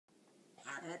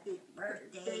Happy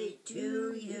birthday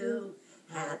to you.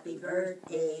 Happy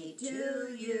birthday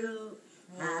to you.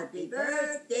 Happy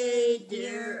birthday,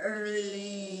 dear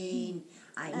Earlene.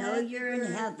 I know you're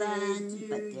in heaven,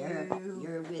 but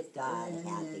you're with God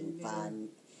having fun.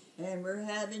 And we're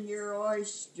having your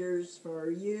oysters for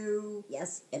you.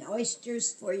 Yes, and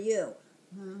oysters for you.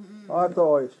 Lots of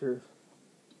oysters.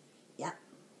 Yep.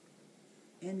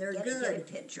 And they're good. Get a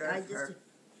picture of her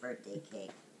birthday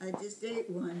cake. I just ate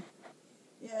one.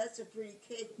 Yeah, that's a pretty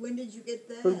cake. When did you get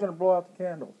that? Who's going to blow out the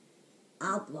candles?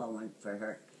 I'll blow one for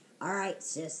her. All right,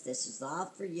 sis, this is all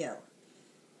for you.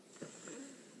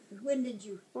 When did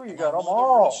you? Oh, you And got I them made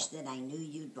all. a wish that I knew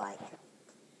you'd like.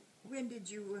 When did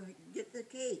you get the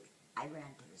cake? I ran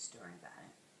to the store and got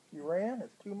it. You ran?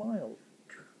 It's 2 miles.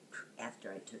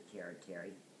 After I took care of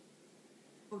Terry.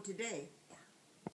 Oh, today.